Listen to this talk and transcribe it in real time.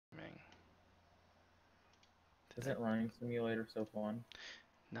Isn't running simulator so fun?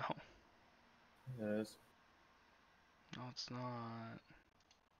 No. It is. No, it's not.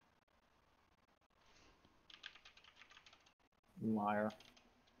 Liar.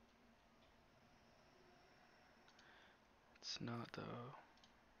 It's not though.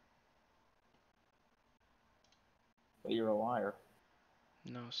 But you're a liar.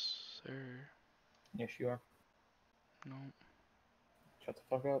 No, sir. Yes, you are. No. Shut the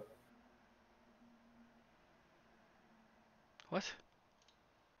fuck up. What?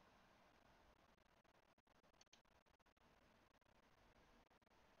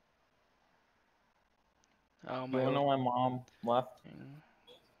 Oh You my wanna know why mom left? opening.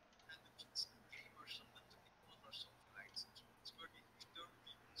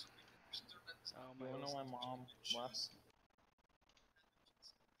 Oh You my wanna know why mom left?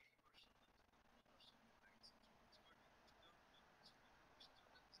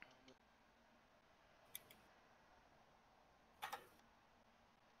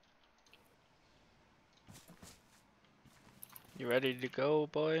 You ready to go,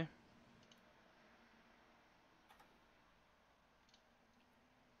 boy?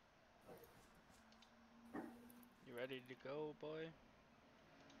 You ready to go, boy?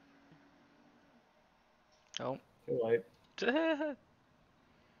 Oh. Too late. Shut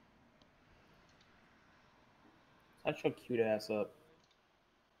your cute ass up.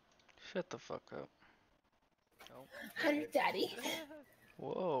 Shut the fuck up. Oh. Hi, Daddy.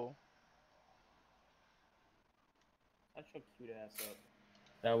 Whoa. Shut your cute ass up.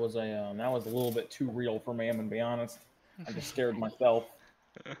 That was a little bit too real for me. I'm gonna be honest. I just scared myself.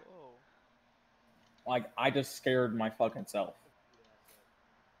 Whoa. Like I just scared my fucking self.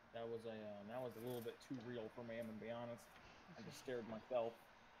 That was a little bit too real for me. I'm gonna be honest. I just scared myself.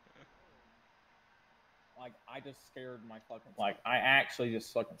 Like I just scared my fucking. Like I actually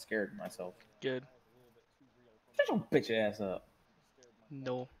just fucking scared myself. Good. Shut your bitch ass up.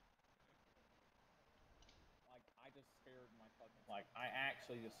 No. Like I just scared my fucking. Like I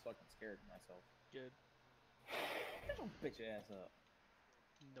actually just fucking scared myself. Good. Shut your bitch ass up.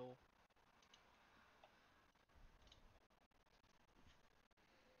 No.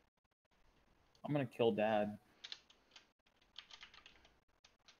 I'm gonna kill Dad.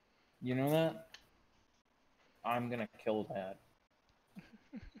 You know that? I'm gonna kill Dad.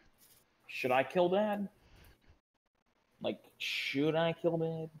 Should I kill Dad? Like, should I kill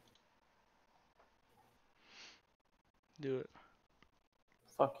Dad? Do it.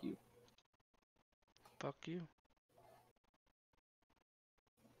 Fuck you. Fuck you.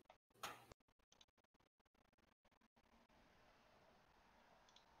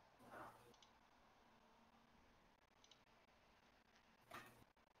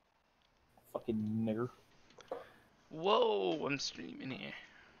 Fucking nigger. Whoa, I'm streaming here.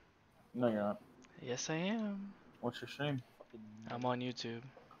 No, you're not. Yes, I am. What's your stream? I'm on YouTube.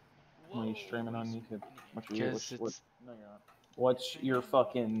 What are you streaming on YouTube? Because it's... No, you're not. What's your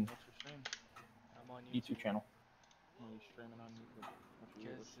fucking I'm on YouTube YouTube. channel? What are you streaming on YouTube?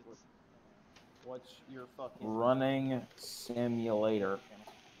 Because it's... What's your fucking running simulator?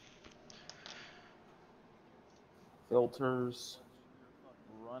 Filters.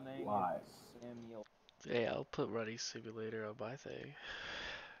 Running live. Simulator. Hey, I'll put Running Simulator on my thing.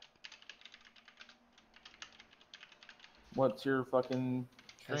 What's your fucking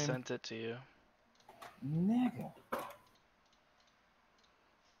I stream? sent it to you. Nigga.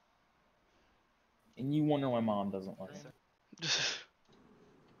 And you wonder why mom doesn't like it.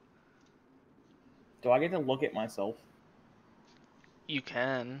 Do I get to look at myself? You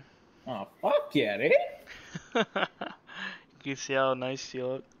can. Oh, fuck yeah, dude. You can see how nice you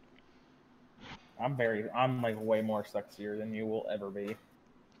look. I'm like way more sexier than you will ever be.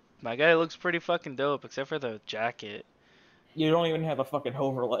 My guy looks pretty fucking dope, except for the jacket. You don't even have a fucking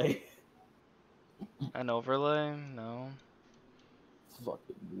overlay. An overlay? No.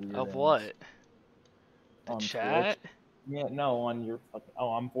 Fucking weird. Of ass. what? The On chat? Twitch. Yeah, no, on your fucking.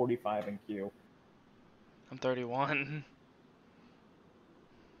 Oh, I'm 45 in Q. I'm 31.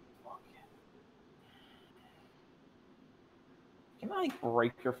 Can I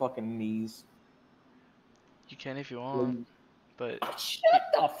break your fucking knees? You can if you want, but... Shut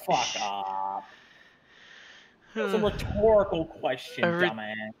the fuck up. It's a rhetorical question,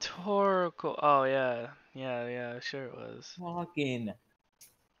 dumbass. Rhetorical... Oh, yeah. Yeah, sure it was. Fucking.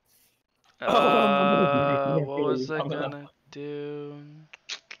 What was I gonna do?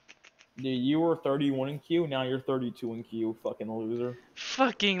 Dude, you were 31 in Q, now you're 32 in Q, fucking loser.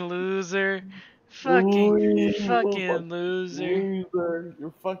 Fucking loser. Fucking loser. Loser.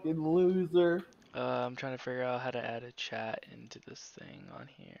 You're fucking loser. I'm trying to figure out how to add a chat into this thing on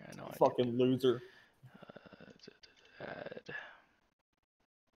here. I know I Fucking loser. Add.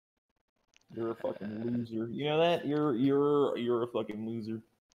 You're a fucking loser. You know that? You're a fucking loser.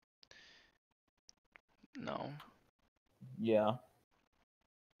 No. Yeah.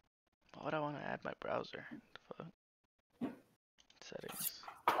 Why would I want to add my browser? The fuck? Settings.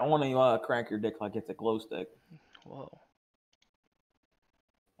 I want to crank your dick like it's a glow stick. Whoa.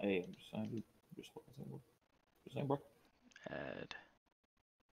 Hey, I'm just saying, just saying, bro. Add.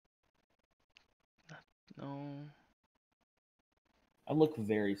 No. I look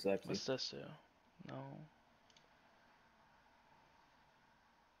very sexy. What's this do? No.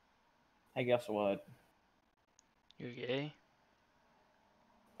 Hey, guess what? You're gay?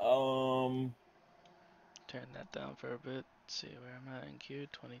 Turn that down for a bit. See where I'm at in Q.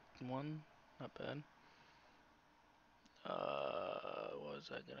 21. Not bad. What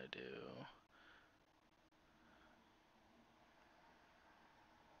was I gonna do?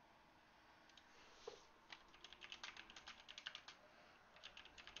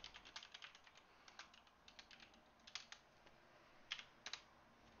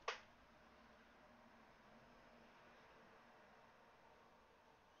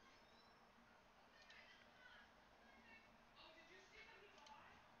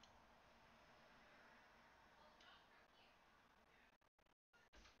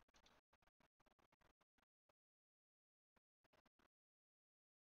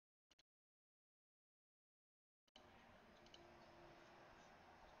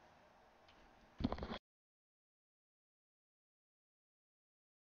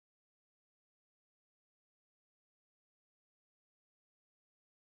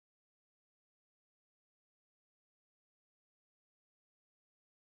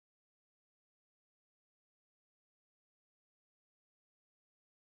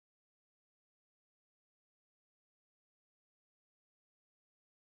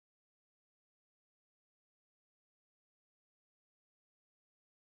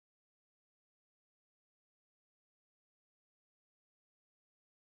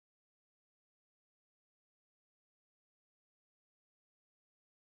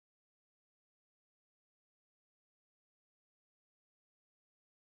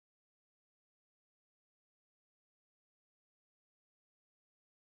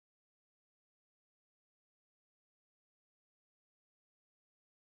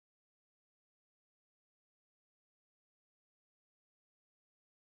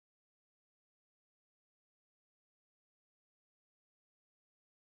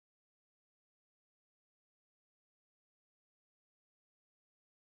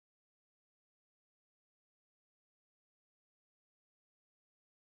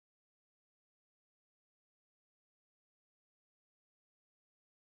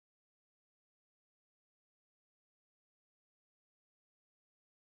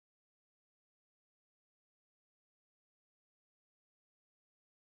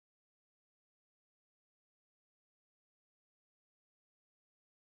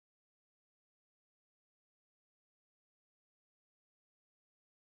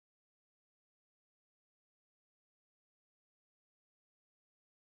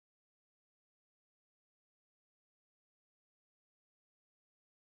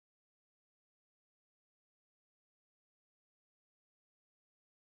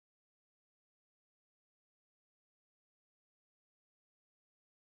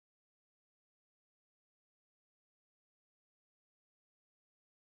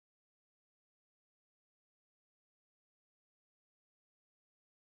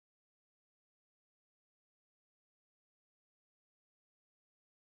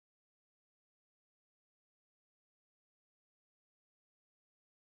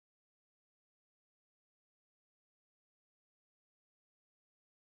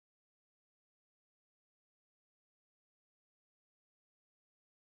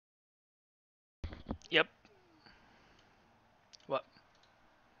 Yep. What?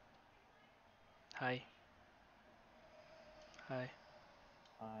 Hi. Hi.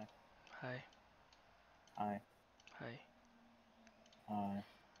 Hi. Hi. Hi. Hi. Hi.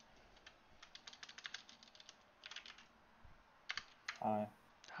 Hi.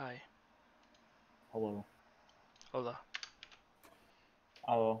 Hi. Hello. Hola.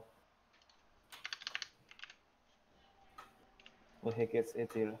 Alô. Vad heter det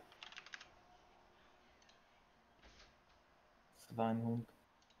till? Schweinhund.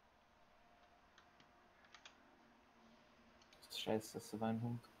 Scheiße,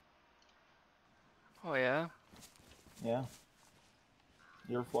 Schweinhund. Oh yeah? Yeah.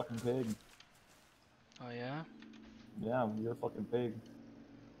 You're a fucking pig. Oh yeah? Yeah, you're a fucking pig.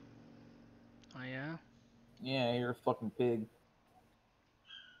 Oh yeah? Yeah, you're a fucking pig.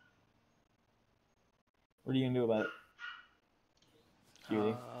 What are you gonna do about it?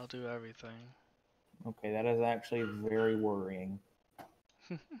 cutie? I'll do everything. Okay, that is actually very worrying.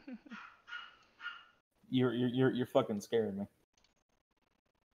 You're fucking scaring me.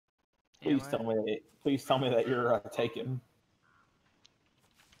 Please tell me that. Please tell me that you're taken.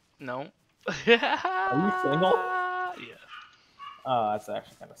 No. Are you single? Yeah. Oh, that's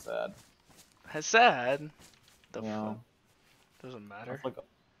actually kind of sad. That's sad. The Yeah. fuck? Doesn't matter. That's like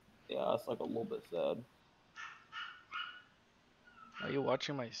that's like a little bit sad. Are you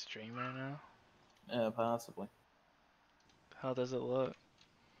watching my stream right now? Yeah, possibly. How does it look?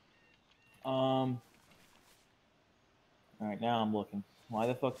 All right, now I'm looking. Why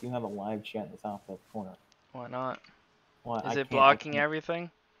the fuck do you have a live chat in the top left corner? Why not? Why Is it blocking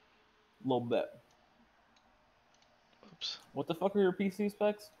everything? A little bit. Oops. What the fuck are your PC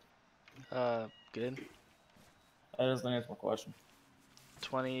specs? Good. That doesn't answer my question.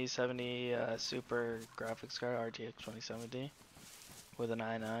 2070 super graphics card, RTX 2070 with an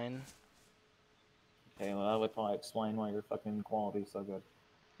i9. Okay, well that would probably explain why your fucking quality is so good.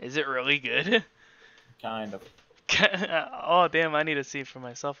 Is it really good? Kind of. Oh damn, I need to see it for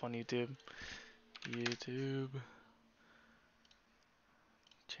myself on YouTube. YouTube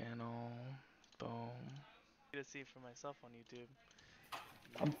channel, boom. I need to see it for myself on YouTube.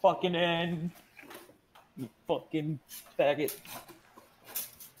 I'm fucking in. You fucking faggot.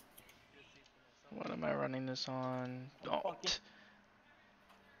 What am I running this on? I'm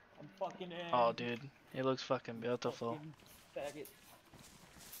fucking in. Oh, dude, it looks fucking beautiful. Faggot.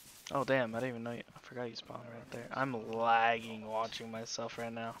 Oh damn, I didn't even know you. I forgot you spawned right there. I'm lagging watching myself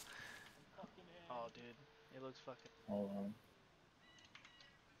right now. Oh, dude, it looks fucking. Hold on.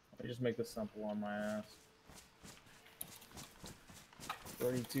 Let me just make this simple on my ass.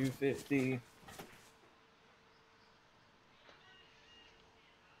 3250.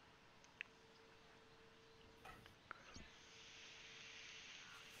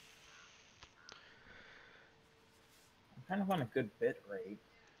 I'm kind of on a good bit rate.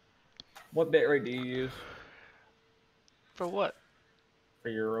 What bit rate do you use? For what? For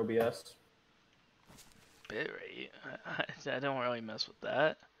your OBS? Bitrate? I don't really mess with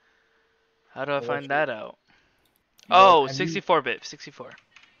that. How do I Well, find that your... out? Well, Oh, 64-bit, 64.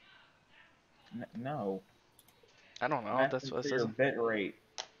 No. I don't know. I'm That's asking what it for says. your bit rate.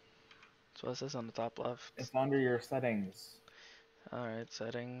 That's what it says on the top left. It's under your settings. Alright,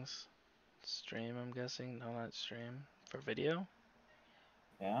 settings. Stream, I'm guessing. No, not stream. For video?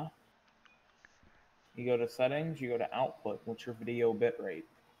 Yeah. You go to settings, you go to output. What's your video bit rate?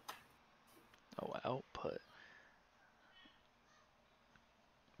 Oh, output.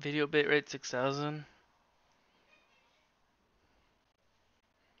 Video bitrate 6000.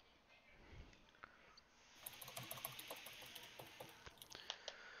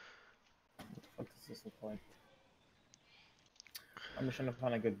 What does this look like? I'm just trying to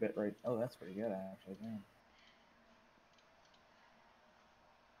find a good bit rate. Oh, that's pretty good, actually. Damn.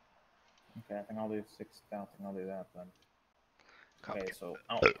 Okay, I think I'll do 6,000. I'll do that then. Okay, so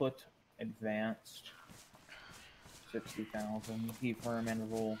output, advanced, 60,000, keyframe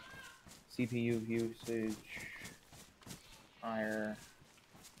interval, CPU usage, higher,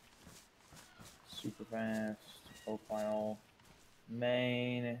 super fast, profile,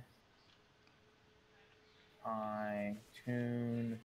 main, high, tune,